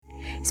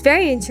It's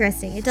very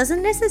interesting. It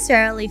doesn't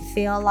necessarily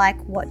feel like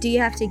what do you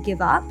have to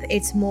give up?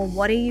 It's more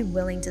what are you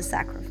willing to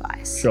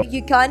sacrifice? Sure.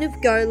 You kind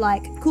of go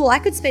like, cool, I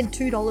could spend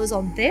 $2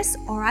 on this,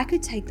 or I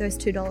could take those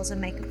 $2 and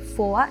make it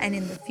 $4, and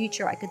in the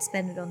future I could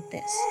spend it on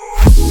this.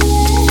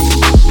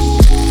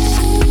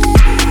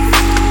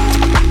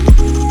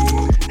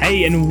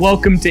 Hey, and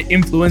welcome to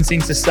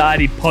Influencing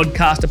Society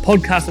podcast, a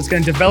podcast that's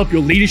going to develop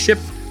your leadership,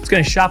 it's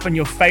going to sharpen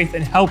your faith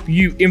and help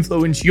you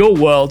influence your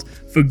world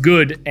for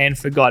good and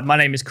for God. My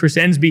name is Chris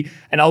Ensby,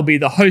 and I'll be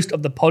the host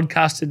of the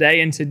podcast today.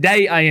 And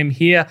today I am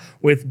here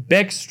with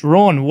Beck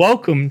Strawn.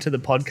 Welcome to the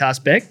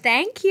podcast, Beck.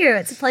 Thank you.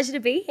 It's a pleasure to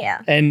be here.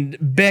 And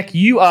Beck,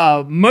 you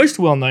are most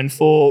well known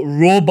for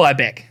Raw by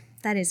Beck.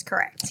 That is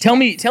correct. Tell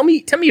me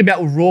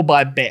about Raw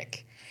by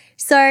Beck.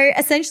 So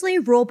essentially,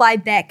 Raw by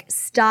Beck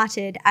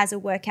started as a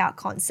workout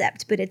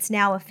concept, but it's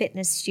now a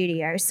fitness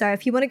studio. So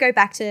if you want to go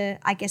back to,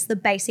 I guess, the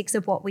basics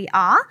of what we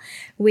are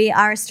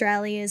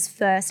Australia's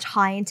first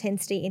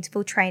high-intensity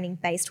interval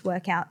training-based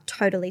workout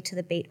totally to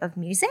the beat of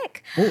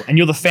music. Oh, and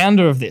you're the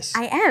founder of this.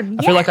 I am,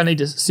 I feel like I need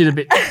to sit a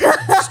bit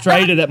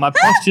straighter, that my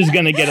posture's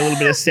going to get a little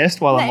bit assessed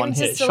while I'm on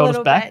here. Shoulders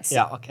back. Bit.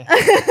 Yeah, okay.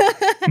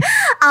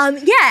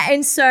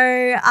 And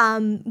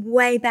so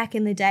way back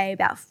in the day,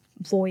 about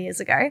 4 years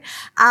ago,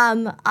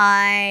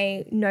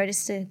 I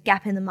noticed a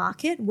gap in the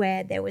market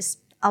where there was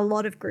a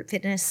lot of group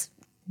fitness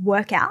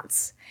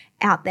workouts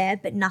out there,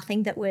 but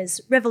nothing that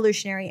was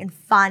revolutionary and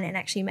fun and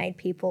actually made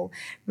people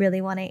really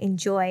want to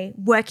enjoy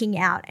working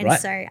out. And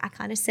so I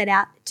kind of set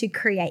out to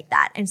create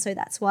that. And so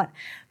that's what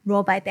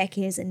Raw by Beck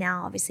is. And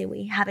now obviously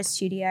we have a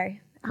studio.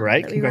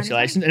 Great,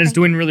 congratulations. And it's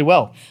doing really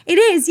well. It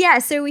is, yeah.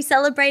 So we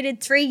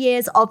celebrated 3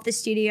 years of the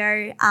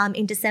studio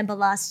in December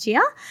last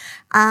year.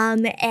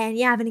 And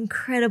yeah, I have an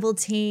incredible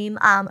team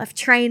of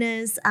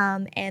trainers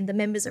and the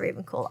members are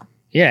even cooler.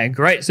 Yeah,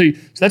 great. So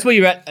that's where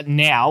you're at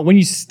now. When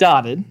you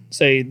started,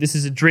 so this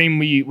is a dream,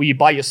 were you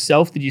by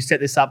yourself? Did you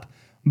set this up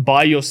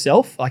by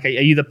yourself? Like, are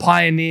you the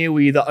pioneer? Were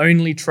you the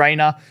only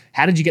trainer?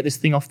 How did you get this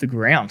thing off the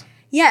ground?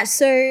 Yeah,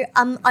 so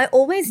I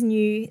always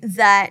knew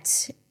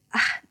that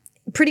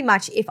pretty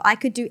much if I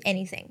could do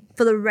anything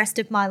for the rest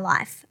of my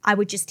life, I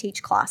would just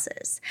teach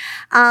classes.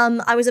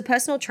 I was a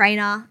personal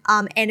trainer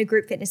and a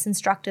group fitness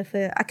instructor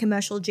for a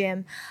commercial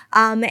gym.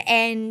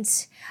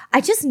 And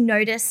I just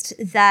noticed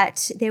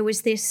that there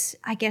was this,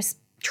 I guess,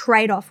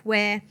 trade-off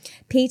where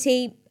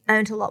PT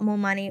earned a lot more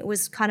money. It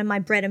was kind of my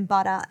bread and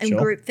butter, and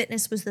group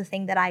fitness was the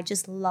thing that I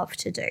just loved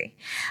to do.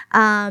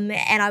 And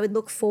I would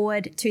look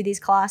forward to these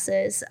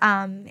classes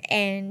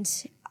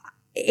and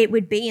it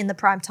would be in the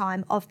prime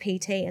time of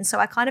PT. And so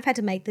I kind of had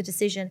to make the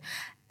decision,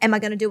 am I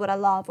going to do what I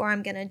love or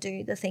I'm going to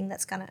do the thing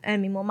that's going to earn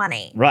me more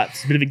money? Right.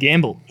 It's a bit of a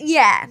gamble.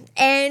 Yeah.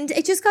 And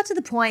it just got to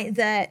the point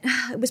that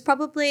it was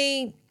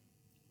probably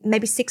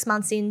maybe 6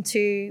 months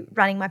into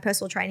running my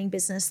personal training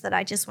business that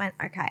I just went,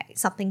 okay,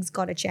 something's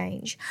got to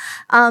change.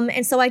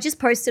 And so I just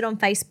posted on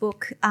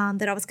Facebook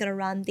that I was going to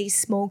run these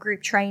small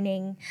group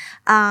training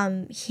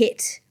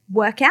HIIT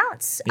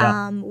workouts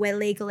where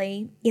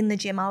legally in the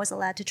gym I was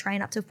allowed to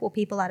train up to 4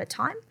 people at a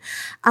time.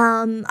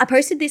 I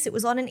posted this, it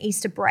was on an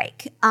Easter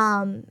break,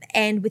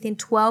 and within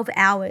 12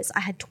 hours I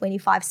had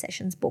 25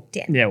 sessions booked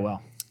in. Yeah,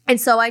 well. And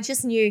so I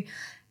just knew,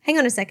 hang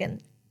on a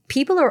second,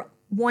 people are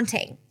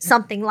wanting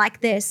something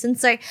like this. And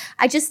so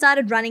I just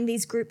started running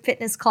these group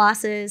fitness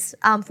classes,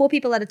 4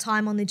 people at a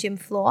time on the gym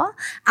floor.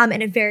 And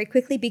it very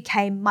quickly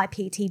became my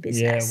PT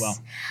business. Yeah,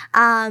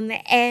 well.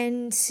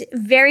 And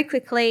very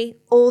quickly,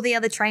 all the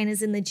other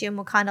trainers in the gym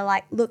were kind of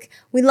like, look,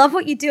 we love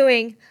what you're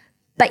doing,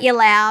 but you're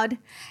loud.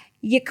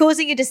 You're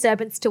causing a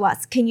disturbance to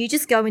us. Can you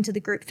just go into the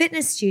group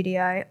fitness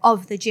studio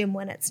of the gym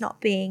when it's not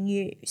being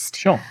used?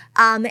 Sure.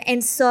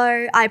 And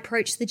so I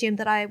approached the gym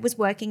that I was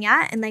working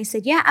at and they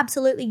said, yeah,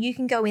 absolutely, you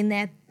can go in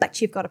there,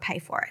 but you've got to pay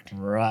for it.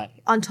 Right.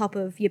 On top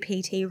of your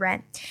PT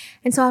rent.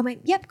 And so I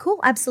went, yep, cool,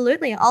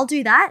 absolutely, I'll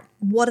do that.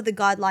 What are the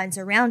guidelines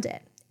around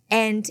it?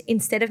 And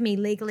instead of me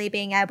legally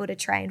being able to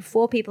train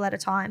 4 people at a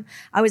time,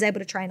 I was able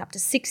to train up to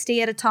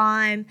 60 at a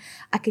time.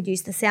 I could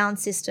use the sound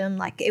system.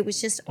 Like, it was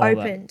just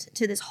opened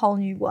to this whole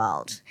new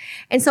world.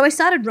 And so I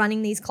started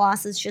running these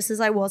classes just as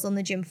I was on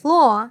the gym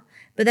floor.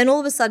 But then all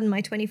of a sudden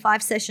my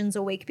 25 sessions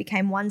a week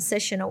became 1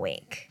 session a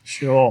week.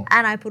 Sure.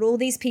 And I put all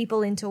these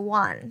people into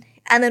one.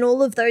 And then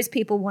all of those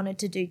people wanted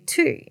to do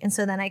 2. And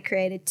so then I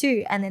created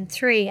 2 and then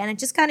 3. And it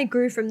just kind of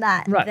grew from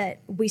that,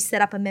 that we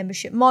set up a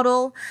membership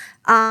model.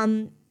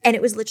 And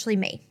it was literally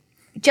me,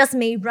 just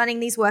me running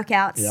these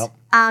workouts. Yep.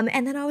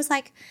 And then I was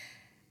like,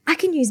 I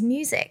can use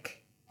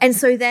music. And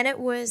so then it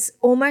was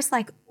almost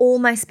like all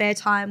my spare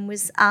time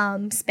was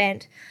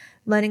spent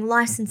learning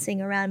licensing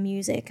around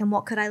music and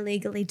what could I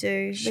legally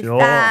do with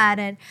that.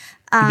 And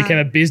you became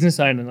a business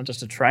owner, not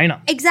just a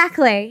trainer.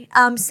 Exactly.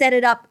 Set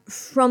it up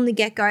from the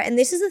get-go. And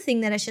this is the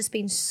thing that has just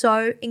been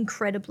so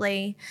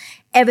incredibly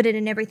evident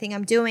in everything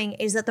I'm doing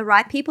is that the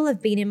right people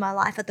have been in my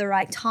life at the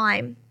right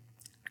time.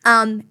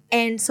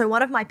 And so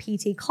one of my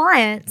PT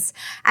clients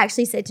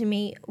actually said to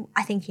me,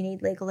 I think you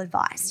need legal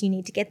advice. You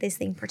need to get this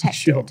thing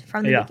protected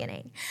from the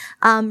beginning.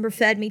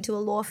 Referred me to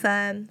a law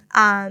firm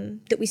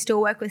that we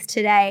still work with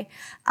today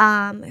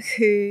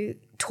who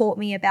taught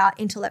me about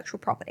intellectual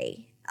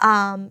property,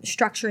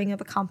 structuring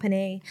of a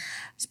company,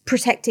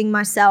 protecting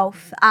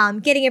myself,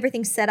 getting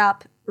everything set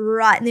up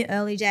right in the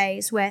early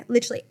days where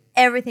literally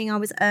everything I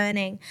was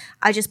earning,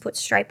 I just put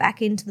straight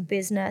back into the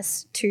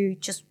business to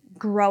just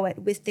grow it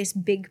with this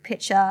big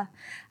picture,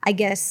 I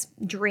guess,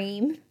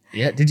 dream.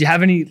 Yeah. Did you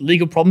have any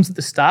legal problems at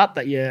the start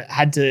that you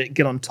had to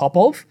get on top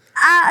of?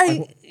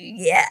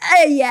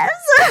 Yes.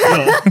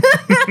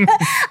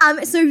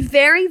 So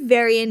very,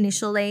 very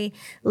initially,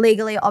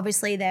 legally,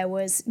 obviously, there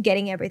was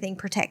getting everything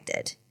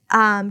protected.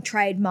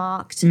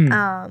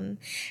 Trademarked,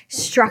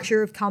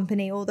 structure of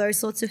company, all those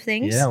sorts of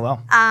things. Yeah,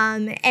 well.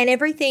 And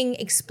everything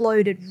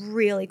exploded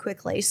really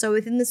quickly. So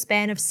within the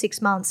span of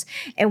 6 months,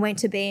 it went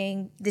to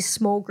being this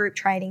small group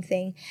training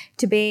thing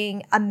to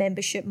being a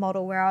membership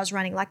model where I was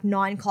running like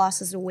 9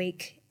 classes a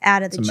week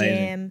out of the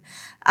gym.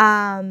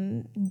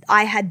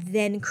 I had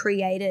then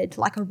created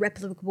like a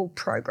replicable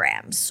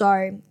program.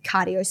 So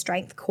cardio,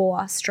 strength,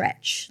 core,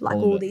 stretch, like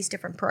all these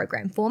different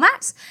program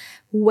formats,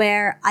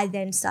 where I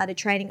then started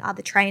training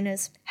other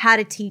trainers how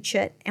to teach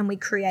it, and we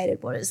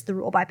created what is the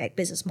Raw by Beck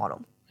business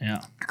model. Yeah.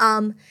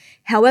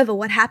 However,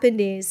 what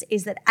happened is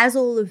that as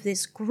all of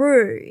this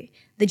grew,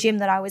 the gym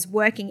that I was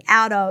working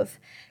out of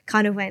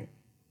kind of went,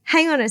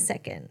 hang on a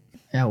second.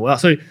 Yeah, well,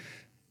 so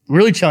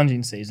really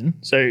challenging season.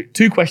 So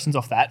 2 questions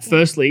off that.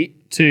 Firstly,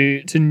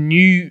 to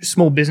new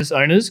small business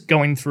owners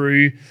going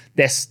through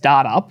their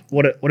startup,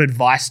 what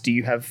advice do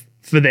you have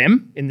for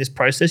them in this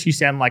process? You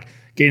sound like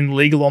getting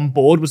legal on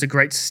board was a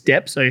great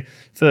step. So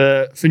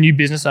for new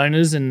business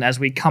owners, and as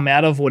we come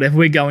out of whatever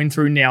we're going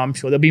through now, I'm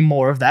sure there'll be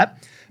more of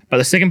that. But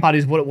the second part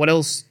is what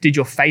else did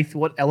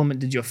what element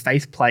did your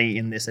faith play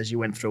in this as you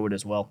went through it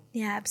as well?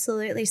 Yeah,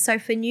 absolutely. So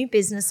for new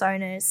business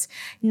owners,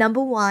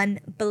 number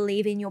 1,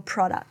 believe in your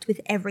product with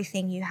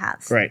everything you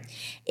have. Great.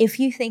 If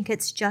you think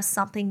it's just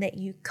something that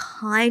you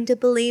kind of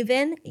believe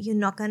in, you're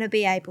not going to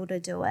be able to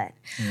do it.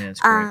 Yeah, that's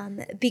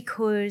great.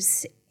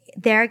 Because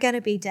there are going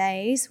to be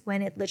days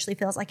when it literally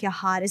feels like your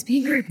heart is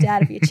being ripped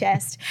out of your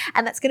chest.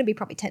 And that's going to be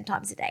probably 10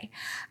 times a day.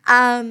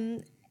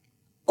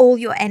 All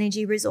your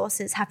energy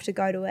resources have to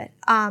go to it,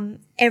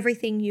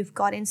 everything you've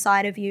got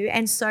inside of you.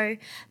 And so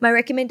my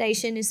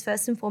recommendation is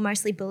first and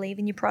foremostly believe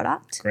in your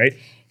product. Great.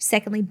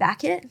 Secondly,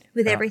 back it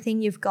with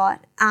everything you've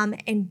got,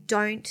 and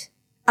don't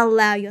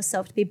allow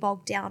yourself to be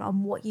bogged down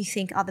on what you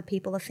think other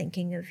people are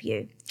thinking of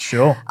you.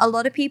 Sure. A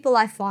lot of people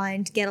I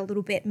find get a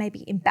little bit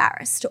maybe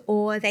embarrassed,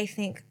 or they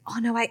think, oh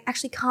no, I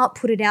actually can't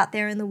put it out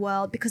there in the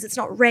world because it's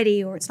not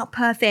ready or it's not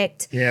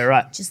perfect. Yeah,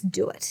 right. Just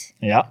do it.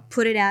 Yeah.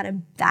 Put it out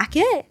and back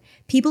it.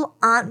 People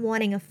aren't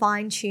wanting a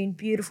fine-tuned,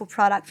 beautiful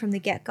product from the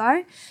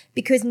get-go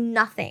because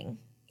nothing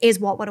is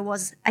what it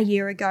was a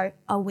year ago,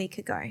 a week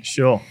ago.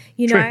 Sure.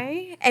 You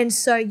know? And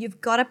so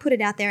you've got to put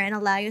it out there and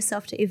allow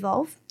yourself to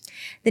evolve.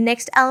 The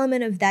next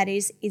element of that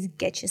is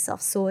get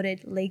yourself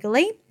sorted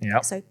legally.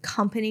 Yep. So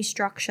company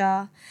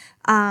structure,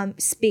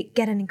 get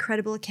an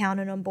incredible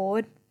accountant on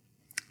board,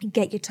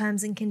 get your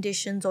terms and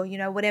conditions, or,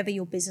 whatever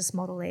your business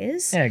model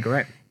is. Yeah,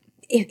 great.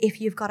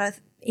 If you've got an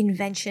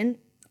invention,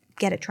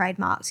 get it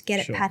trademarked,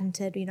 get it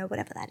patented,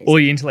 whatever that is. Or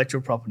your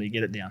intellectual property,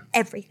 get it down.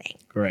 Everything.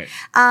 Great.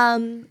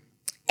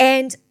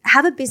 And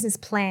have a business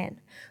plan.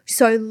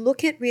 So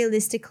look at your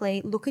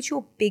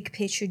big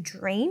picture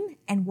dream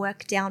and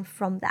work down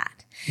from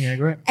that. Yeah,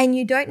 great. And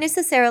you don't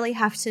necessarily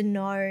have to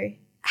know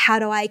how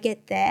do I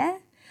get there,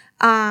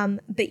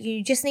 but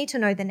you just need to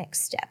know the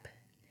next step.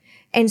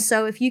 And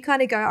so if you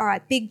kind of go, all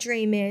right, big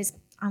dream is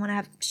I want to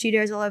have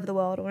studios all over the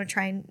world. I want to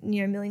train,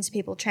 millions of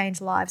people,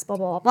 change lives, blah,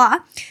 blah, blah,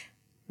 blah.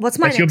 What's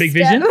my That's next your big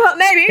step? vision? Well,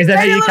 maybe. Is that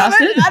maybe how you cast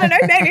it? I don't know,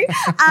 maybe.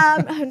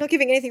 I'm not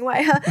giving anything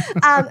away.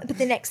 But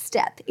the next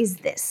step is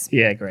this.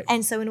 Yeah, great.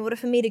 And so in order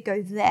for me to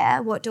go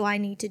there, what do I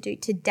need to do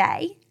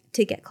today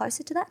to get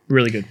closer to that?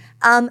 Really good.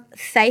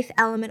 Faith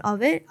element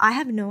of it, I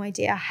have no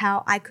idea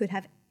how I could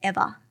have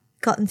ever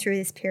gotten through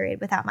this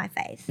period without my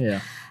faith.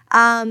 Yeah.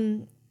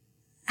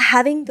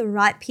 Having the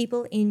right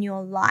people in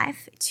your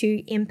life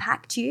to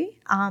impact you,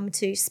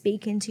 to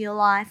speak into your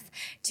life,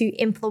 to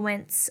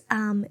influence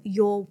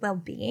your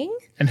well-being.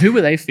 And who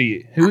were they for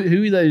you?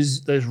 Who are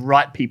those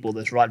right people,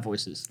 those right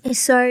voices?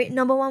 So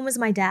number 1 was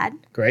my dad.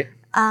 Great.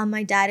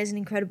 My dad is an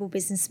incredible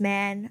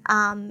businessman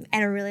and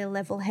a really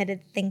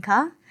level-headed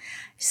thinker.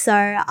 So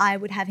I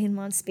would have him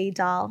on speed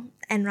dial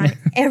and run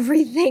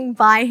everything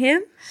by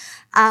him.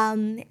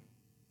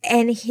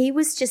 And he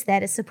was just there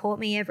to support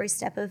me every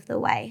step of the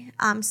way.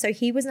 So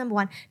he was number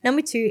one.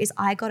 Number two is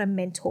I got a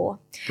mentor.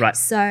 Right.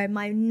 So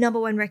my number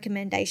one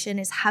recommendation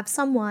is have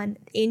someone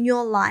in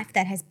your life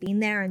that has been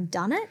there and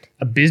done it.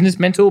 A business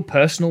mentor,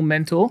 personal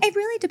mentor? It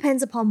really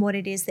depends upon what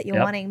it is that you're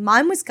Yep. wanting.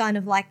 Mine was kind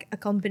of like a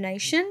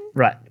combination.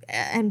 Right.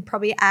 And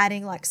probably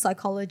adding like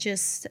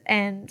psychologists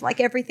and like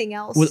everything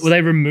else. Were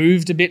they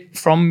removed a bit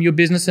from your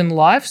business and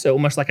life? So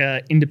almost like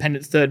an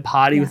independent third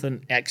party with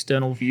an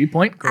external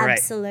viewpoint? Great.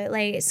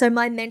 Absolutely. So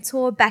my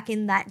mentor back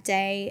in that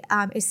day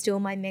is still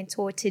my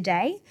mentor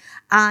today.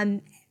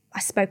 I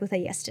spoke with her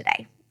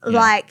yesterday. Yeah.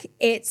 Like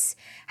it's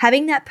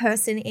having that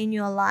person in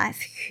your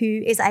life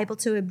who is able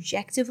to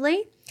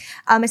objectively,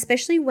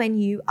 especially when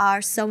you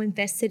are so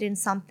invested in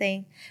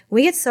something,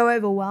 we get so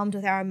overwhelmed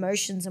with our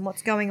emotions and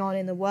what's going on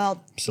in the world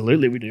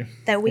Absolutely, we do.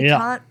 that we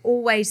can't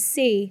always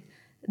see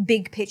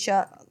big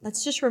picture.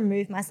 Let's just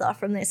remove myself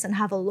from this and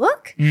have a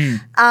look.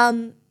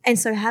 And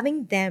so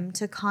having them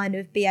to kind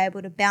of be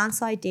able to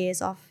bounce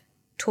ideas off,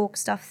 talk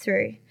stuff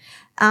through.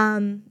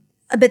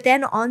 But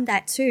then on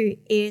that too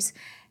is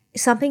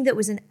something that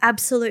was an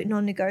absolute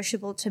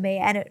non-negotiable to me,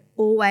 and it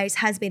always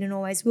has been and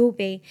always will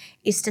be,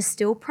 is to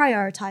still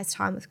prioritize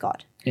time with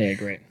God. Yeah,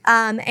 great.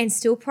 And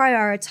still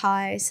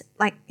prioritize,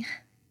 like,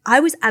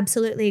 I was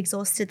absolutely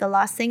exhausted. The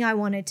last thing I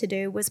wanted to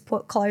do was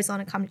put clothes on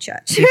and come to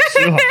church.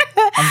 Sure.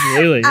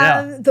 Absolutely,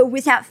 yeah. But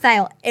without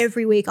fail,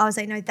 every week I was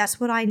like, no, that's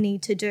what I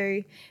need to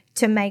do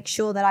to make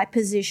sure that I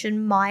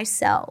position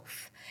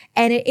myself.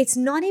 And it's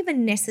not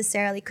even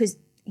necessarily because,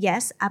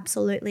 yes,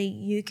 absolutely,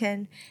 you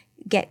can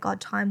get God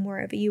time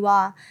wherever you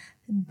are.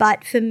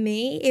 But for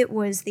me, it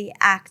was the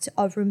act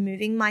of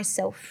removing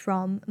myself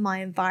from my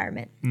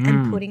environment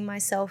and putting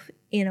myself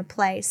in a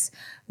place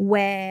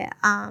where,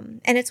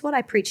 and it's what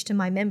I preach to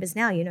my members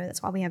now, you know,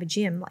 that's why we have a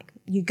gym. Like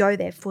you go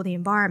there for the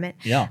environment.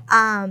 Yeah.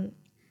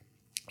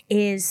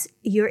 Is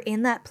you're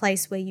in that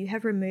place where you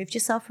have removed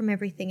yourself from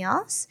everything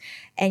else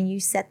and you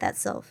set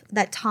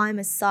that time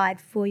aside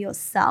for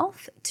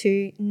yourself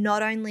to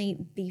not only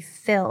be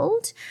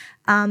filled,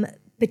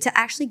 but to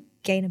actually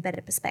gain a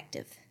better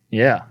perspective.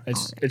 Yeah,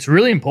 it's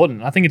really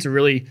important. I think it's a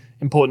really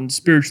important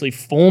spiritually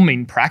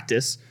forming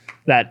practice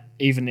that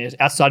even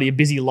outside of your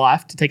busy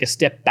life to take a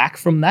step back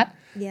from that.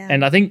 Yeah.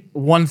 And I think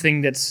one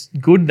thing that's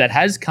good that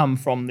has come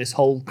from this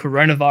whole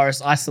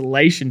coronavirus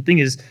isolation thing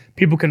is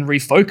people can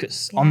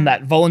refocus on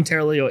that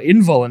voluntarily or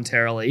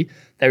involuntarily.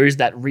 There is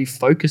that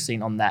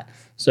refocusing on that.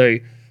 So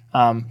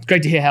it's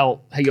great to hear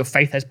how your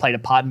faith has played a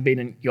part in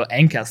being your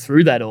anchor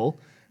through that all.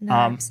 No,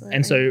 absolutely.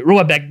 And so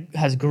Rawhide Bag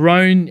has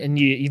grown and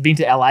you've been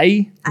to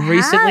LA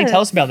recently.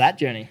 Tell us about that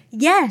journey.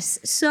 Yes.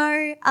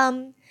 So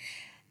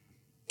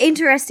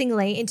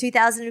interestingly, in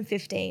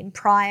 2015,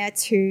 prior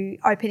to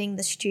opening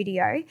the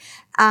studio,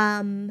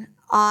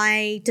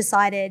 I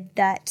decided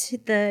that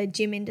the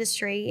gym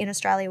industry in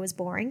Australia was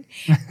boring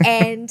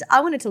and I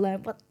wanted to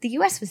learn what the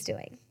US was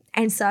doing.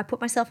 And so I put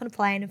myself on a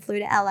plane and flew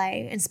to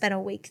LA and spent a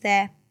week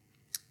there.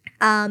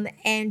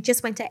 And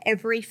just went to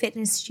every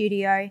fitness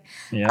studio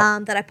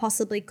that I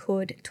possibly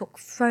could, took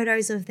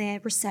photos of their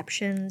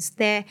receptions,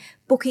 their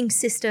booking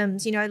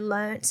systems, you know,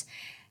 learnt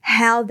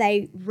how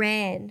they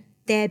ran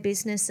their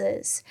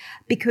businesses,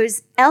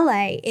 because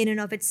LA in and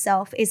of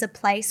itself is a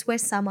place where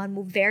someone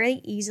will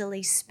very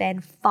easily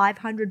spend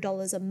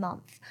 $500 a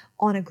month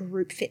on a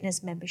group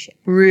fitness membership.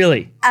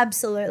 Really?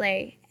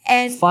 Absolutely.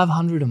 And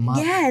 $500 a month?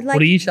 Yeah. Like, what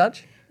do you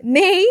charge?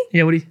 Me?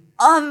 Yeah, what do you?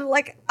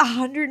 Like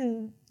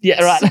 100.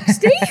 Yeah, right.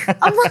 60?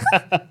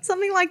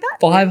 Something like that.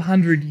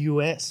 500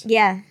 US.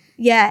 Yeah.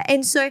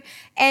 And so,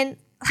 and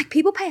like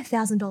people pay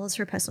 $1,000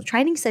 for a personal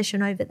training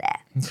session over there.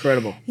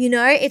 Incredible. You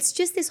know, it's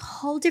just this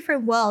whole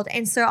different world.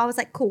 And so I was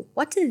like, cool,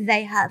 what do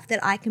they have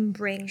that I can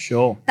bring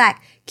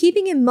back?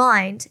 Keeping in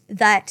mind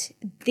that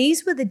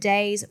these were the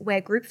days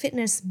where group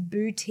fitness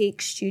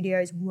boutique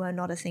studios were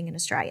not a thing in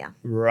Australia.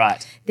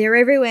 Right. They're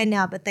everywhere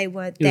now, but they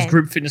weren't then. It was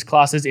group fitness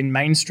classes in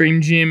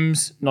mainstream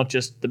gyms, not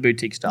just the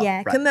boutique stuff.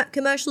 Yeah, right.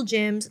 Commercial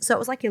gyms. So it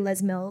was like your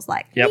Les Mills,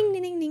 like Yep. ding,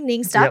 ding, ding, ding,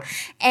 ding stuff.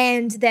 Yep.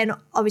 And then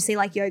obviously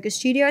like yoga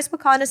studios were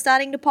kind of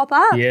starting to pop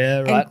up. Yeah,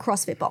 right. And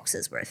CrossFit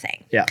boxes were a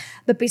thing. Yeah.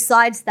 But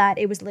besides that,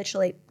 it was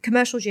literally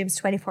commercial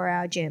gyms,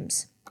 24-hour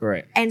gyms.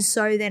 Great. And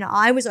so then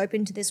I was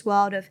open to this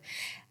world of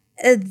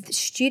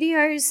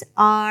studios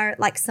are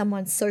like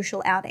someone's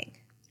social outing.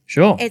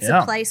 Sure. It's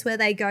a place where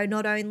they go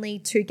not only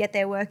to get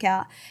their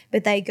workout,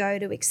 but they go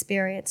to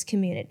experience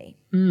community.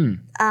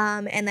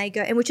 And they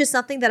go, and which is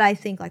something that I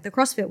think like the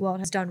CrossFit world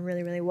has done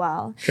really, really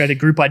well. Create a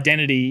group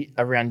identity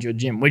around your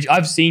gym, which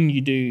I've seen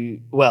you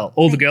do well.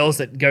 All the girls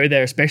that go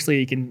there, especially,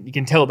 you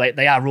can tell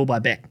they are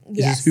Rawhide Bag.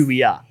 This is who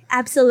we are.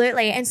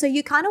 Absolutely. And so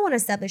you kind of want to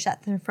establish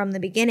that from the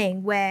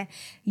beginning where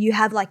you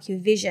have like your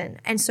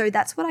vision. And so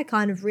that's what I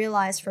kind of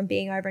realized from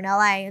being over in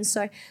LA. And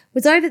so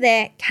was over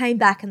there, came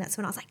back, and that's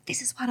when I was like, this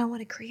is what I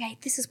want to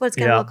create. This is what it's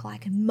going to look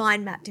like, and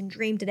mind mapped and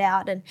dreamed it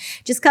out. And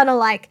just kind of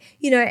like,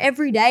 you know,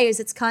 every day is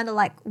it's kind of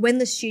like when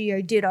the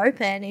studio did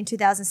open in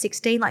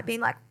 2016, like being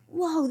like,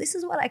 whoa, this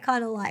is what I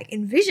kind of like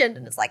envisioned.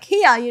 And it's like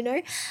here, you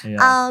know?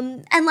 Yeah.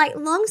 And like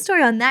long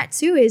story on that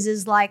too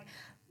is like,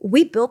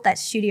 we built that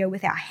studio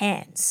with our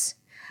hands.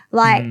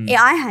 Like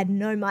I had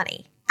no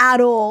money at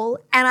all,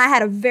 and I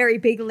had a very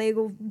big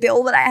legal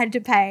bill that I had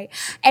to pay.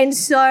 And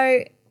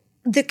so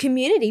the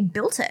community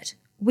built it.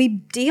 We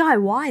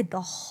DIY'd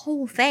the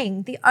whole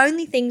thing. The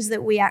only things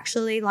that we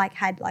actually like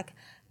had like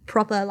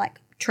proper like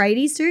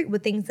tradies do were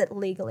things that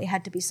legally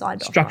had to be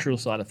signed off on. Structural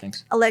side of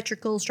things.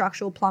 Electrical,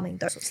 structural, plumbing,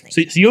 those sorts of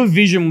things. So your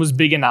vision was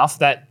big enough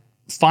that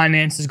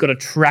finances got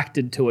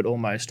attracted to it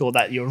almost, or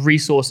that your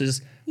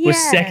resources were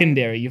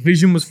secondary. Your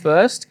vision was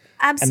first.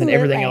 Absolutely. And then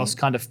everything else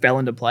kind of fell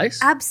into place.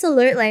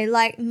 Absolutely.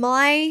 Like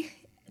my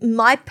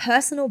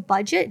personal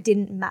budget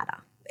didn't matter.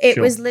 It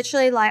was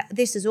literally like,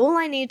 this is all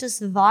I need to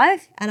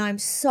survive, and I'm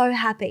so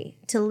happy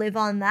to live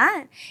on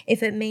that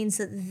if it means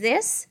that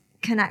this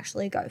can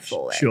actually go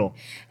forward. Sure.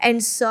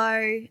 And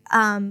so,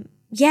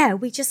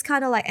 we just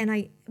kind of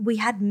like, we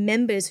had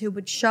members who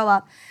would show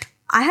up.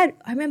 I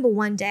remember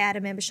one day I had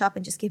a member show up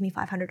and just give me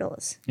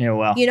 $500. Yeah,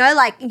 wow. You know,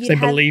 like they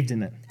believed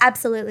in it.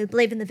 Absolutely,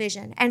 believe in the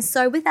vision. And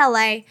so with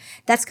LA,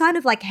 that's kind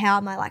of like how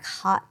my like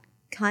heart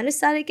kind of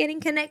started getting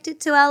connected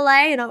to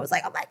LA, and I was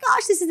like, oh my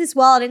gosh, this is this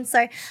world. And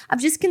so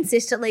I've just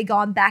consistently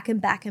gone back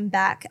and back and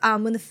back.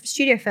 When the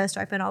studio first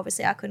opened,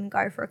 obviously I couldn't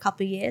go for a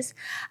couple of years,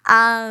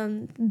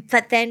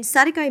 but then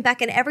started going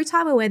back, and every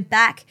time I went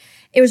back,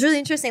 it was really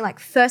interesting. Like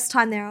first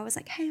time there, I was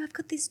like, hey, I've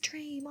got this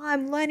dream.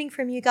 I'm learning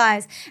from you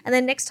guys. And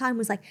then next time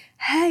was like,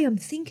 hey, I'm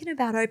thinking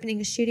about opening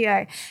a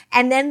studio.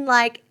 And then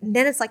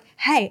it's like,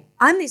 hey,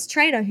 I'm this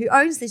trainer who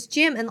owns this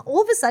gym. And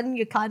all of a sudden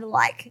you're kind of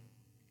like,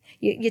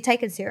 you're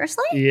taken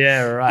seriously.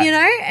 Yeah, right. You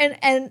know,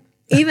 and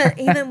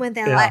even when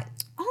they're like,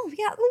 oh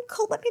yeah, oh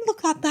cool, let me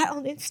look up that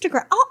on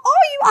Instagram. Oh,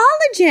 you are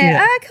legit.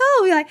 Yeah. Oh,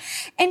 cool. You're like,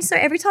 and so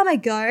every time I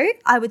go,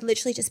 I would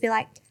literally just be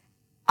like,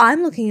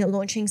 I'm looking at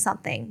launching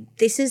something.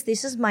 This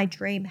is my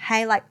dream.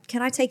 Hey, like,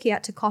 can I take you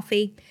out to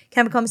coffee? Can I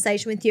have a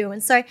conversation with you?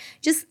 And so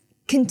just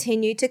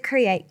continue to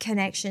create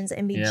connections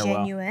and be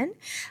genuine.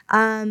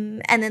 Wow.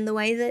 And then the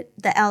way that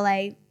the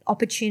LA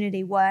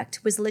opportunity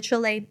worked was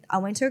literally, I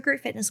went to a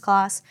group fitness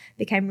class,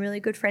 became really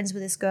good friends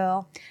with this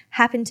girl,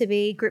 happened to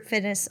be group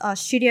fitness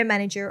studio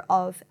manager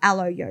of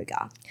Alo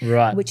Yoga,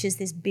 right? Which is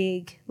this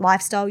big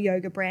lifestyle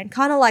yoga brand,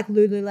 kind of like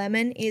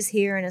Lululemon is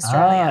here in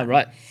Australia.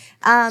 Right.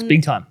 It's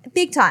big time.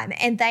 Big time.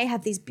 And they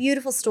have these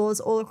beautiful stores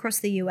all across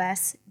the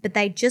US, but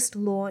they just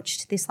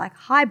launched this like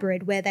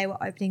hybrid where they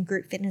were opening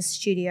group fitness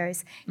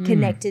studios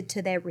connected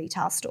to their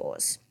retail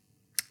stores.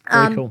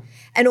 Very cool.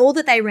 And all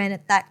that they ran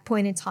at that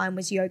point in time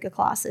was yoga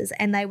classes,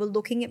 and they were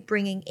looking at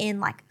bringing in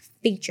like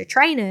feature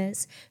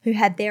trainers who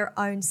had their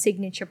own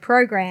signature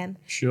program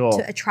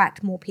to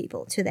attract more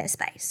people to their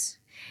space.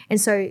 And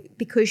so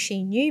because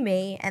she knew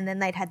me, and then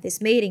they'd had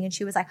this meeting and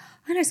she was like,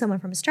 I know someone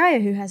from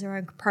Australia who has her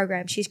own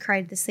program. She's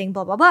created this thing,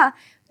 blah, blah, blah.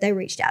 They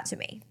reached out to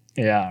me.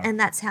 Yeah. And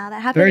that's how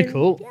that happened. Very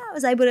cool. And, I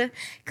was able to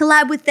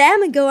collab with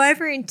them and go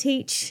over and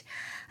teach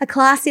a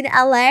class in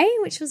LA,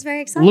 which was very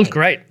exciting. It looked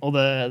great. All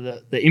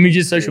the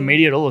images, social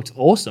media, it all looked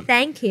awesome.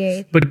 Thank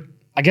you. But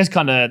I guess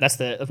kind of that's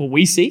what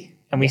we see,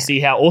 and we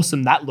see how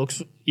awesome that looks.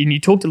 And you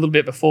talked a little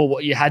bit before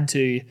what you had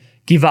to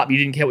give up. You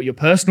didn't care what your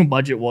personal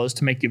budget was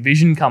to make your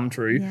vision come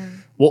true. Yeah.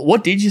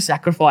 What did you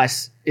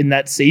sacrifice in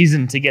that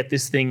season to get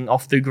this thing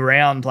off the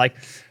ground? Like,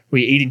 were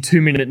you eating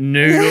 2-minute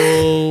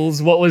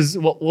noodles?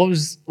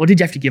 What did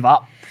you have to give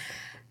up?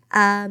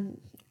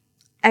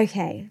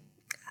 Okay.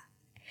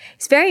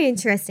 It's very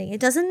interesting. It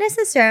doesn't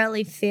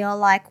necessarily feel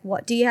like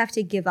what do you have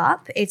to give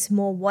up? It's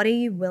more what are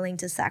you willing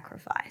to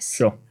sacrifice?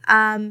 Sure.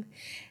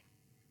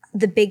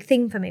 The big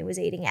thing for me was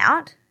eating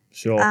out.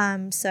 Sure.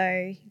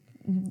 So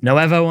no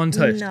avo on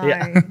toast.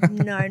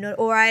 No,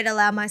 or I'd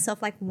allow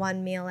myself like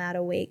one meal out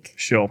a week.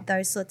 Sure.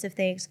 Those sorts of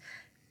things.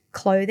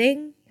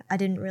 Clothing, I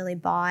didn't really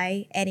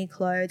buy any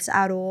clothes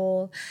at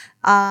all.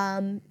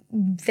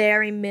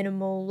 Very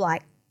minimal,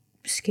 like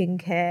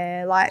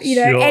skincare, like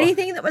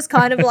anything that was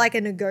kind of like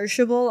a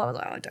negotiable. I was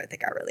like, I don't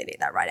think I really need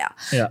that right now.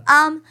 Yeah.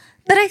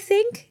 But I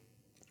think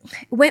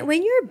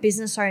when you're a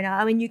business owner,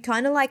 I mean, you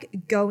kind of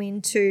like go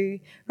into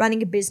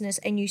running a business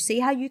and you see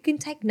how you can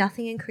take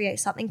nothing and create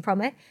something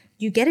from it.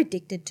 You get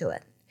addicted to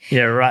it.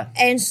 Yeah, right.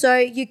 And so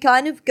you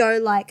kind of go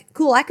like,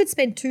 cool, I could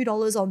spend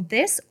 $2 on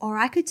this, or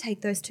I could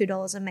take those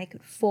 $2 and make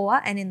it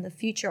 $4, and in the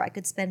future I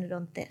could spend it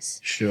on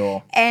this.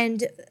 Sure.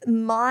 And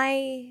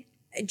my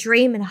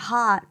dream and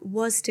heart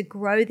was to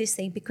grow this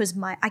thing because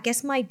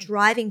my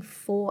driving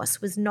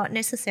force was not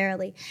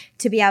necessarily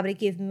to be able to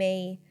give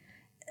me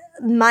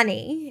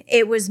money.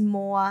 It was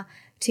more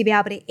to be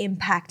able to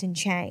impact and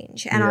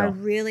change. And I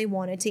really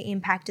wanted to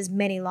impact as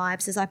many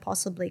lives as I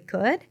possibly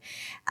could.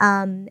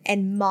 And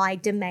my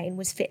domain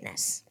was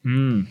fitness.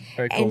 Very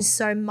cool. And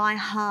so my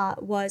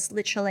heart was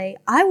literally,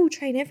 I will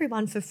train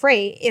everyone for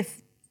free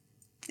if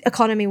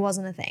economy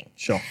wasn't a thing.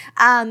 Sure.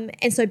 And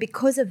so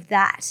because of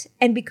that,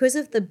 and because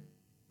of the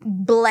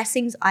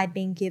blessings I'd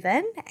been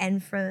given,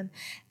 and from,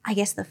 I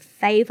guess, the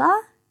favor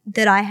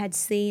that I had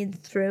seen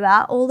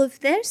throughout all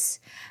of this,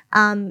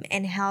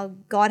 and how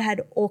God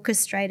had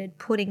orchestrated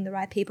putting the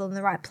right people in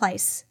the right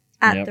place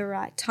at the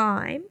right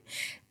time,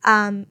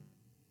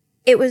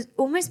 it was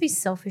almost be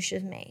selfish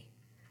of me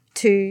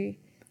to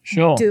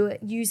Sure.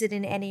 use it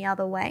in any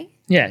other way.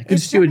 Yeah,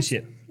 good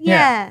stewardship.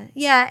 Yeah.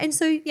 And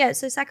so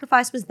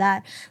sacrifice was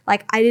that.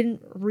 Like, I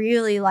didn't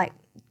really like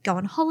go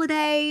on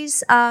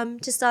holidays to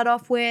start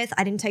off with.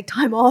 I didn't take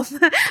time off.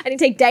 I didn't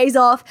take days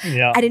off.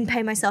 Yeah. I didn't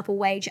pay myself a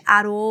wage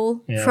at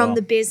all from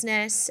the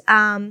business.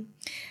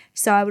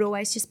 So I would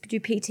always just do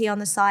PT on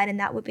the side, and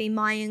that would be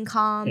my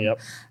income. Yep.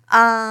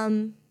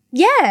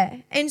 Yeah.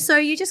 And so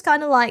you just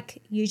kind of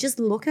like, you just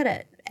look at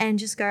it and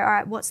just go, all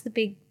right, what's the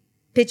big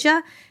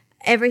picture?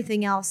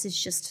 Everything else is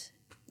just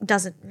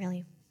doesn't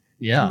really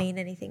mean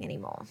anything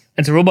anymore.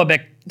 And so Ruled by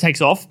Beck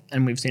takes off,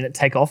 and we've seen it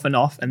take off,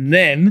 and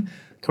then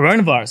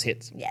coronavirus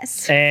hits.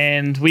 Yes.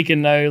 And we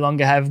can no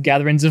longer have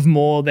gatherings of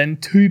more than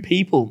 2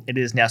 people. It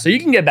is now. So you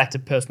can get back to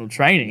personal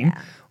training.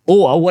 Yeah.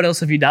 Or what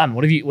else have you done?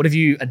 What have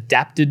you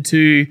adapted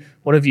to?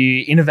 What have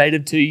you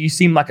innovated to? You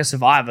seem like a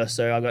survivor.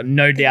 So I've got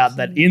no doubt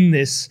that in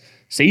this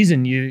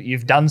season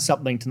you've done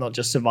something to not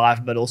just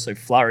survive but also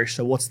flourish.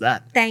 So what's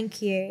that?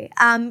 Thank you.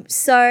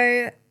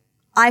 So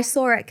I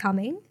saw it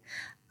coming,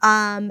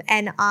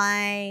 and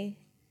I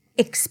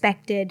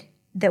expected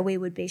that we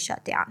would be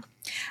shut down.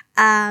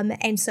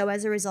 And so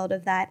as a result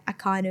of that, I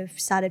kind of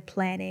started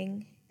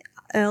planning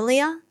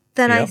earlier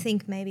than I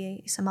think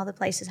maybe some other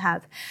places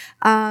have.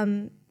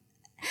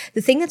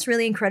 The thing that's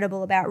really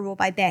incredible about Ruled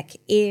by Beck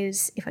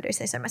is, if I do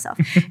say so myself,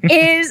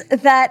 is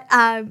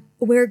that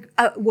we're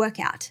a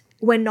workout.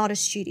 We're not a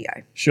studio.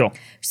 Sure.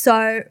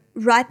 So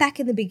right back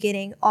in the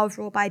beginning of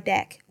Ruled by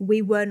Beck,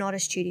 we were not a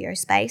studio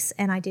space,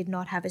 and I did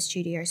not have a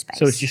studio space.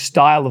 So it's your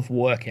style of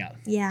workout.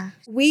 Yeah.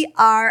 We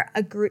are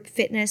a group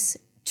fitness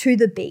to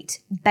the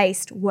beat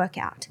based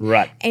workout.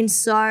 Right. And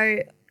so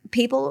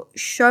people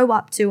show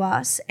up to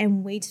us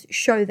and we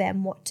show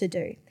them what to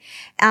do.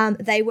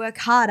 They work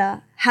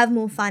harder, have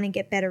more fun, and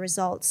get better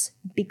results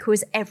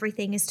because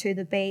everything is to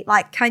the beat.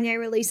 Like Kanye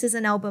releases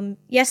an album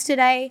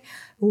yesterday,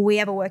 we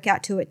have a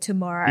workout to it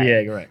tomorrow.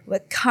 Yeah,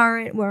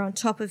 great. We're on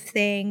top of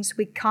things.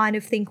 We kind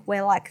of think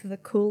we're like the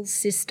cool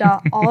sister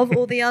of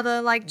all the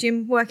other like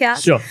gym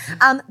workouts. Sure.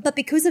 But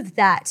because of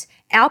that,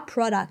 our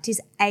product is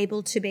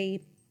able to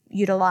be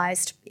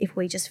utilized if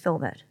we just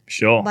film it.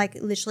 Sure. Like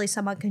literally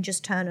someone can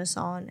just turn us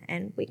on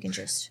and we can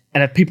just...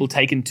 And have people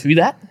taken to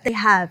that? They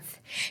have.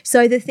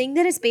 So the thing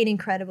that has been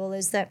incredible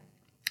is that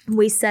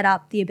we set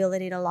up the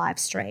ability to live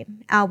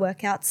stream our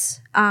workouts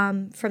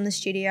from the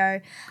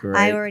studio. Great.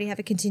 I already have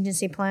a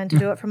contingency plan to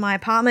do it from my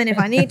apartment if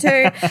I need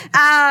to.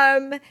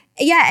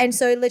 And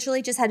so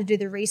literally just had to do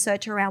the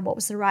research around what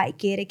was the right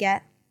gear to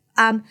get.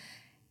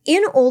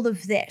 In all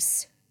of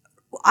this,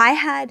 I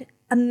had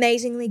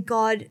amazingly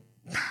God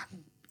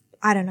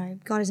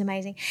is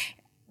amazing.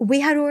 We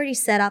had already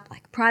set up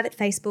like private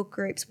Facebook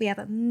groups. We have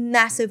a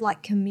massive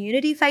like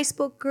community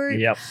Facebook group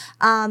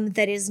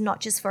that is not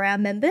just for our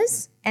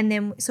members. And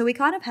then, so we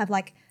kind of have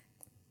like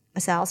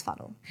a sales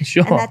funnel.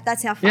 Sure. And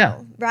that's our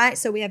funnel, right?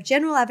 So we have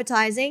general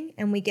advertising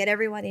and we get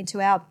everyone into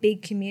our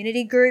big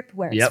community group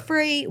where it's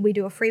free. We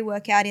do a free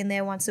workout in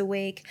there once a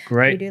week.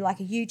 Great. We do like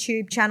a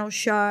YouTube channel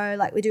show.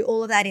 Like we do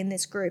all of that in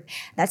this group.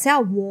 That's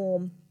our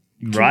warm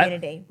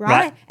community,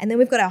 right? And then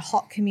we've got our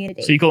hot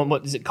community. So you call it,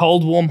 what is it,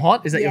 cold, warm,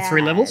 hot? Is that your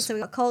 3 levels? So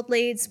we've got cold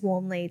leads,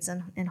 warm leads,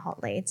 and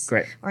hot leads.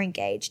 Great. Or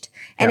engaged.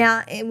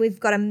 And we've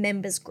got a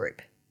members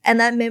group. And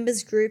that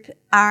members group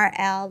are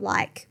our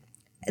like,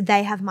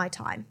 they have my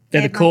time.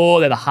 They're the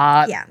core, they're the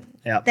heart. Yeah.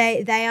 Yep.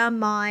 They are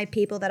my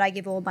people that I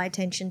give all my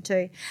attention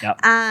to.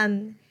 Yep.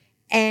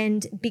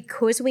 And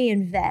because we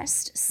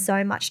invest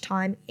so much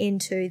time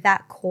into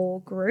that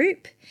core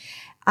group,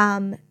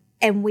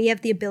 and we have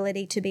the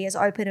ability to be as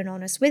open and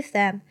honest with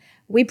them,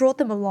 we brought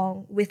them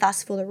along with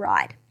us for the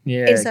ride.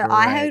 Yeah, and so great.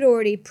 I had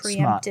already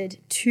preempted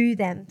to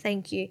them,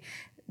 thank you,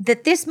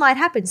 that this might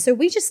happen. So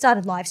we just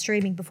started live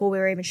streaming before we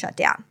were even shut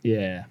down.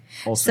 Yeah,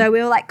 awesome. So we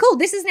were like, cool,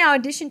 this is now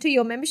in addition to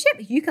your membership.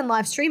 You can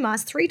live stream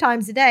us 3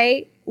 times a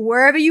day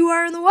wherever you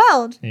are in the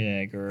world.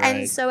 Yeah, great.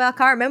 And so our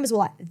current members were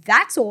like,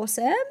 that's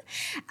awesome.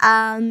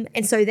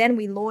 And so then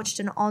we launched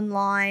an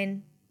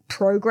online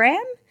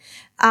program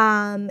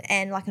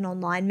and like an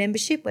online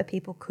membership where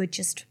people could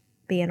just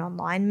be an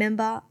online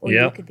member or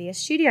you could be a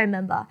studio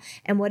member.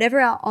 And whatever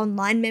our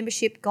online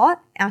membership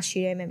got, our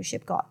studio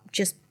membership got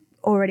just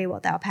already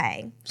what they were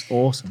paying.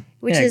 Awesome.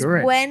 Which is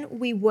great. When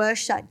we were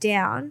shut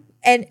down.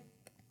 And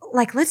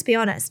like, let's be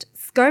honest,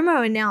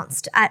 ScoMo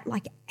announced at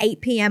like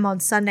 8 p.m. on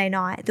Sunday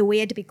night that we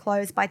had to be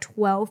closed by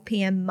 12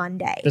 p.m.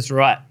 Monday. That's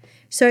right.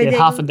 So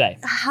half a day.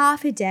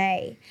 Half a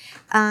day.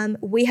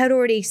 We had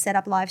already set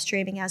up live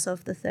streaming as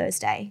of the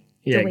Thursday,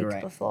 the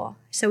week before.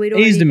 So we'd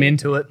already eased them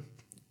into it.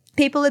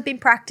 People had been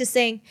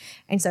practicing.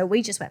 And so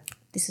we just went,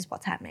 this is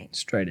what's happening.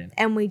 Straight in.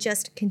 And we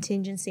just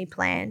contingency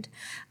planned.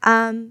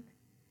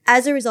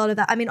 As a result of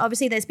that, I mean,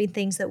 obviously there's been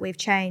things that we've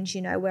changed,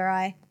 you know,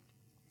 where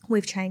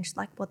we've changed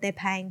like what they're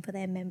paying for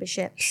their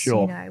memberships.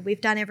 Sure. You know,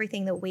 we've done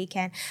everything that we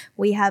can.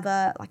 We have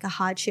a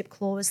hardship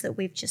clause that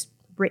we've just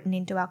written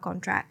into our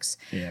contracts.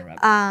 Yeah,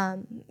 right.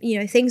 You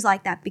know, things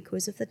like that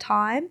because of the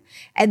time.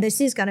 And this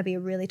is going to be a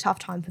really tough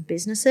time for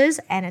businesses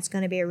and it's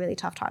going to be a really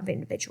tough time for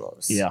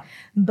individuals. Yeah.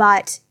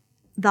 But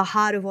the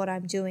heart of what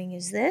I'm doing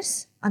is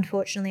this.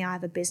 Unfortunately, I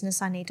have a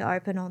business I need to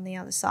open on the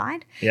other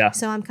side. Yeah.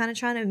 So I'm kind of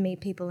trying to meet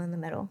people in the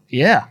middle.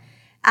 Yeah.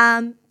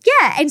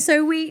 And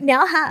so we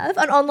now have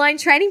an online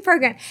training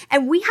program,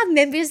 and we have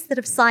members that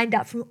have signed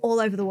up from all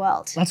over the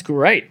world. That's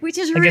great. Which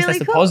is I really guess that's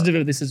the cool. positive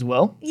of this as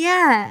well.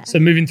 Yeah. So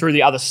moving through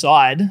the other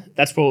side,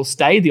 that's where we'll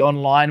stay, the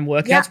online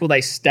workouts. Yeah. Will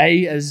they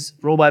stay as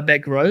Rule by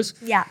Beck grows?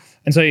 Yeah.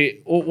 And so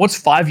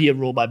what's 5-year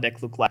Rule by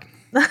Beck look like?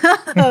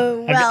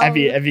 Oh, well. Have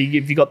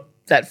you got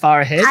that far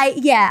ahead?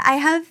 I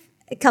have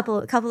a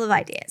couple of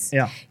ideas.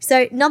 Yeah.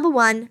 So number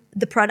one,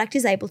 the product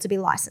is able to be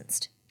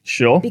licensed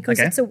Sure. because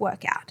okay. it's a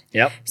workout.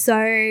 Yep.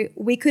 So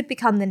we could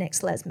become the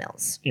next Les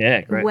Mills.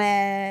 Yeah, great.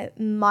 Where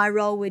my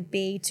role would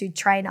be to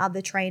train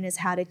other trainers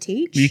how to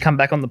teach. Will you come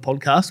back on the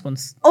podcast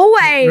once?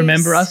 Always.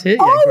 Remember us here?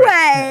 Yeah,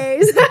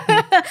 Always.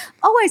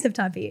 Always have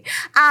time for you.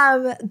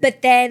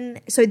 But then,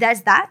 so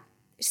there's that.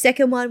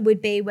 Second one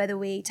would be whether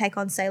we take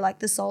on, say, like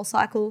the Soul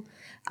Cycle.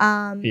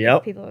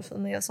 Yep. People are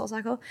familiar with Soul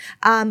Cycle.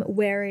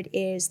 Where it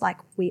is like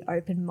we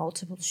open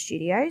multiple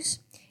studios.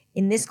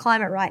 In this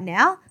climate right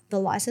now, the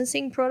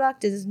licensing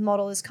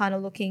model is kind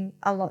of looking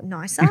a lot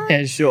nicer.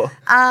 Yeah, sure.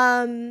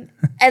 And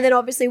then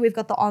obviously we've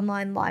got the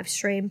online live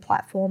stream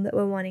platform that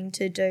we're wanting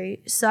to do.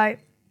 So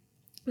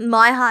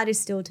my heart is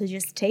still to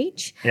just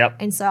teach. Yep.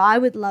 And so I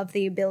would love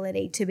the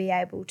ability to be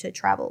able to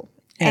travel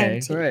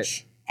and teach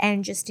great.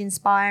 and just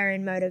inspire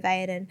and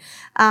motivate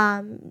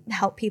and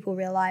help people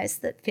realize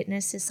that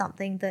fitness is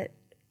something that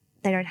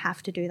they don't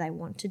have to do, they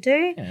want to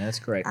do. Yeah, that's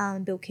great.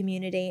 Build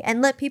community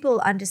and let people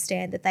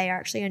understand that they are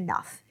actually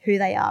enough who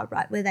they are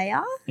right where they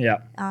are. Yeah.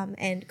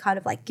 And kind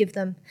of like give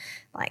them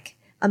like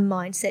a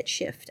mindset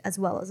shift as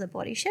well as a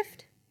body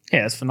shift.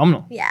 Yeah, that's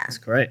phenomenal. Yeah. That's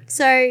great.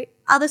 So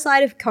other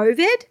side of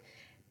COVID,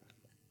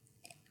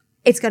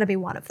 it's going to be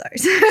one of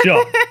those.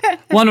 Sure.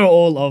 One or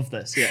all of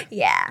this. Yeah.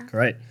 Yeah.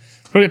 Great.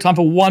 We've got time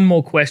for one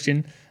more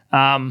question.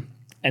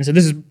 And so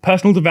this is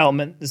personal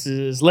development. This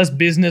is less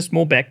business,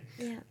 more Beck.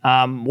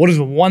 Yeah. What is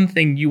one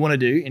thing you want to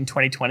do in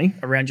 2020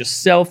 around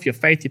yourself, your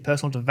faith, your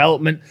personal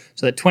development,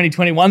 so that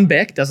 2021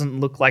 Beck doesn't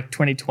look like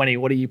 2020?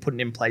 What are you putting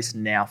in place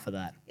now for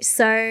that?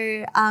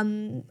 So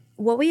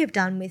what we have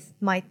done with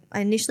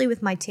initially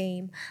with my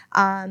team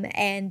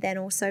and then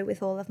also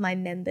with all of my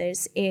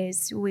members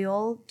is we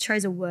all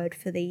chose a word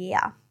for the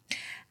year.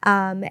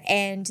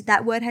 And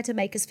that word had to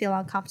make us feel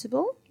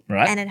uncomfortable.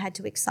 Right. And it had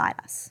to excite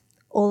us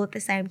all at the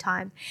same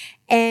time.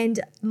 And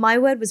my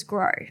word was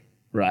grow.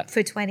 Right.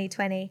 For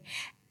 2020.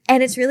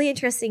 And it's really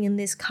interesting in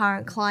this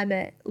current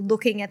climate,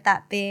 looking at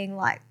that being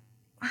like,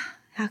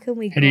 how can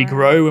we grow? How do you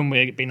grow when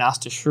we're being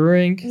asked to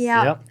shrink?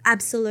 Yeah, Yep.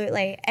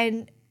 absolutely.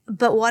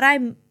 But what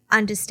I'm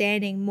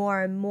understanding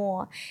more and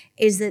more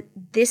is that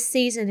this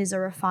season is a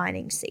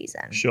refining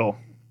season. Sure.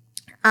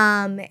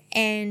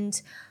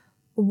 And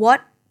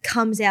what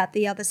comes out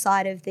the other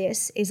side of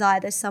this is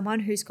either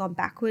someone who's gone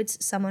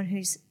backwards, someone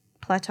who's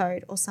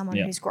plateaued, or someone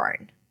who's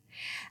grown.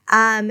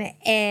 And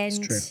It's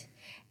true.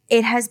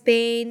 it has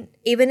been,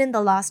 even in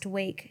the last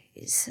week,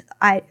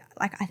 I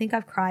think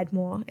I've cried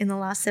more in the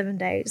last 7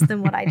 days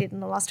than what I did in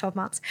the last 12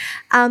 months.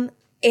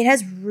 It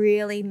has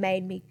really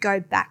made me go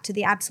back to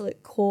the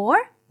absolute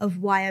core of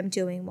why I'm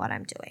doing what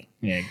I'm doing.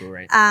 Yeah,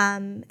 great.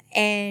 And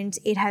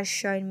it has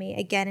shown me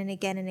again and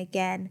again and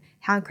again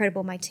how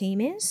incredible my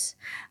team is,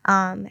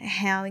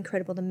 how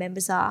incredible the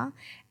members are,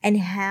 and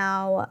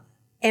how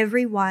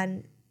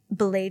everyone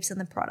believes in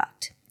the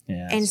product.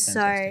 Yeah, and that's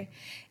fantastic. so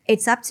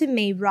it's up to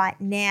me right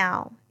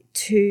now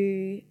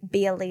to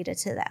be a leader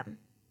to them.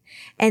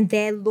 And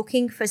they're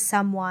looking for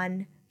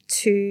someone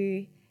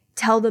to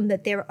tell them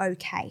that they're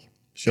okay.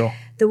 Sure.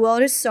 The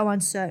world is so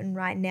uncertain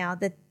right now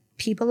that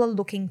people are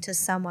looking to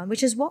someone,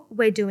 which is what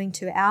we're doing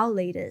to our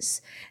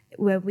leaders,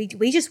 where we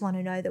just want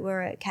to know that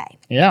we're okay.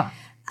 Yeah.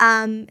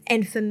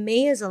 And for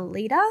me as a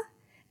leader,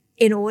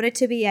 in order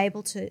to be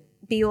able to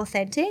be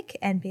authentic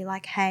and be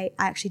like, hey,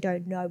 I actually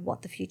don't know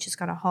what the future's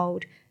going to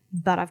hold,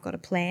 but I've got a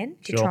plan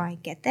to Sure. try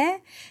and get there,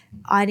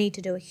 I need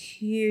to do a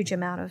huge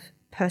amount of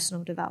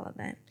personal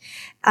development.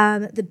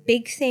 The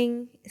big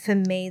thing for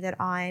me that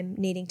I'm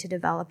needing to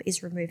develop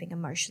is removing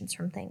emotions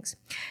from things.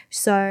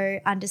 So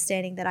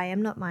understanding that I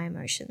am not my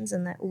emotions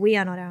and that we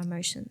are not our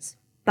emotions,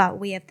 but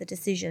we have the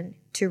decision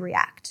to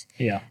react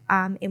Yeah.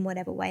 in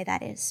whatever way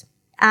that is.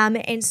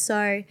 And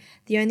so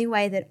the only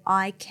way that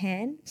I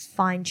can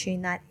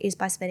fine-tune that is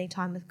by spending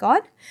time with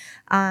God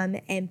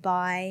and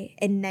by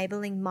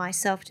enabling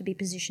myself to be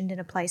positioned in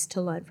a place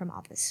to learn from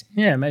others.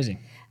 Yeah, amazing.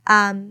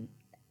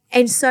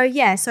 And so,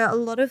 so a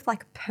lot of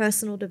like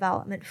personal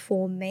development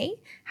for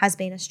me has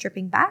been a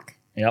stripping back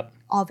Yep.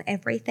 of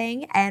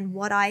everything and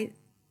what I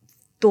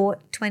thought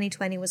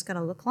 2020 was going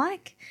to look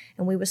like.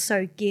 And we were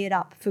so geared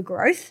up for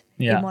growth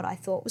in what I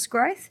thought was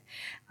growth,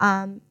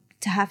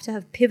 to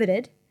have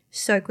pivoted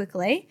so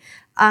quickly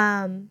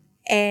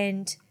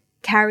and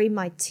carry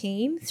my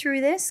team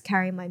through this,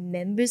 carry my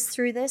members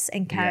through this,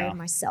 and carry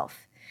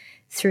myself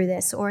through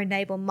this, or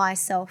enable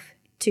myself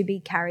to be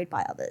carried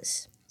by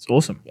others. It's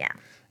awesome. Yeah.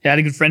 Yeah, I had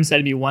a good friend say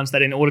to me once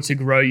that in order to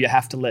grow, you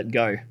have to let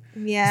go.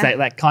 Yeah.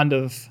 That kind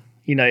of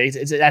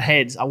it's at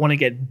heads. I want to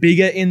get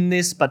bigger in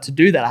this, but to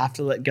do that, I have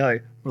to let go,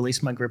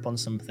 release my grip on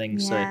some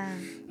things. Yeah.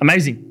 So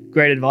amazing.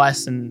 Great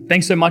advice. And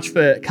thanks so much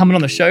for coming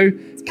on the show,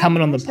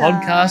 coming on the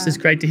podcast. It's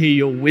great to hear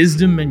your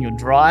wisdom and your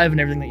drive and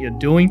everything that you're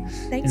doing.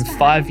 Thanks in for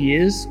 5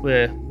 years,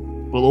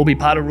 we'll all be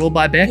part of Ruled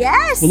by Beck.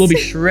 Yes. We'll all be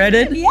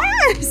shredded.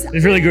 Yes.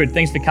 It's really good.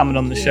 Thanks for coming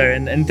on the show.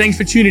 And thanks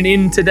for tuning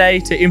in today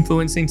to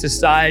Influencing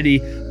Society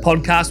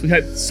podcast. We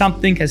hope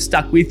something has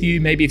stuck with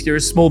you. Maybe if you're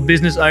a small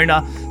business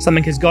owner,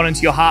 something has gone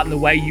into your heart in the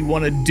way you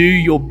want to do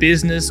your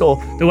business, or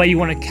the way you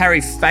want to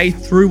carry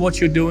faith through what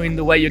you're doing,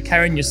 the way you're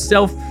carrying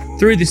yourself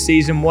through the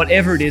season,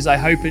 whatever it is. I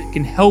hope it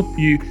can help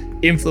you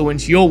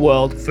influence your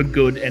world for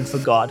good and for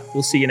God.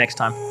 We'll see you next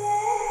time.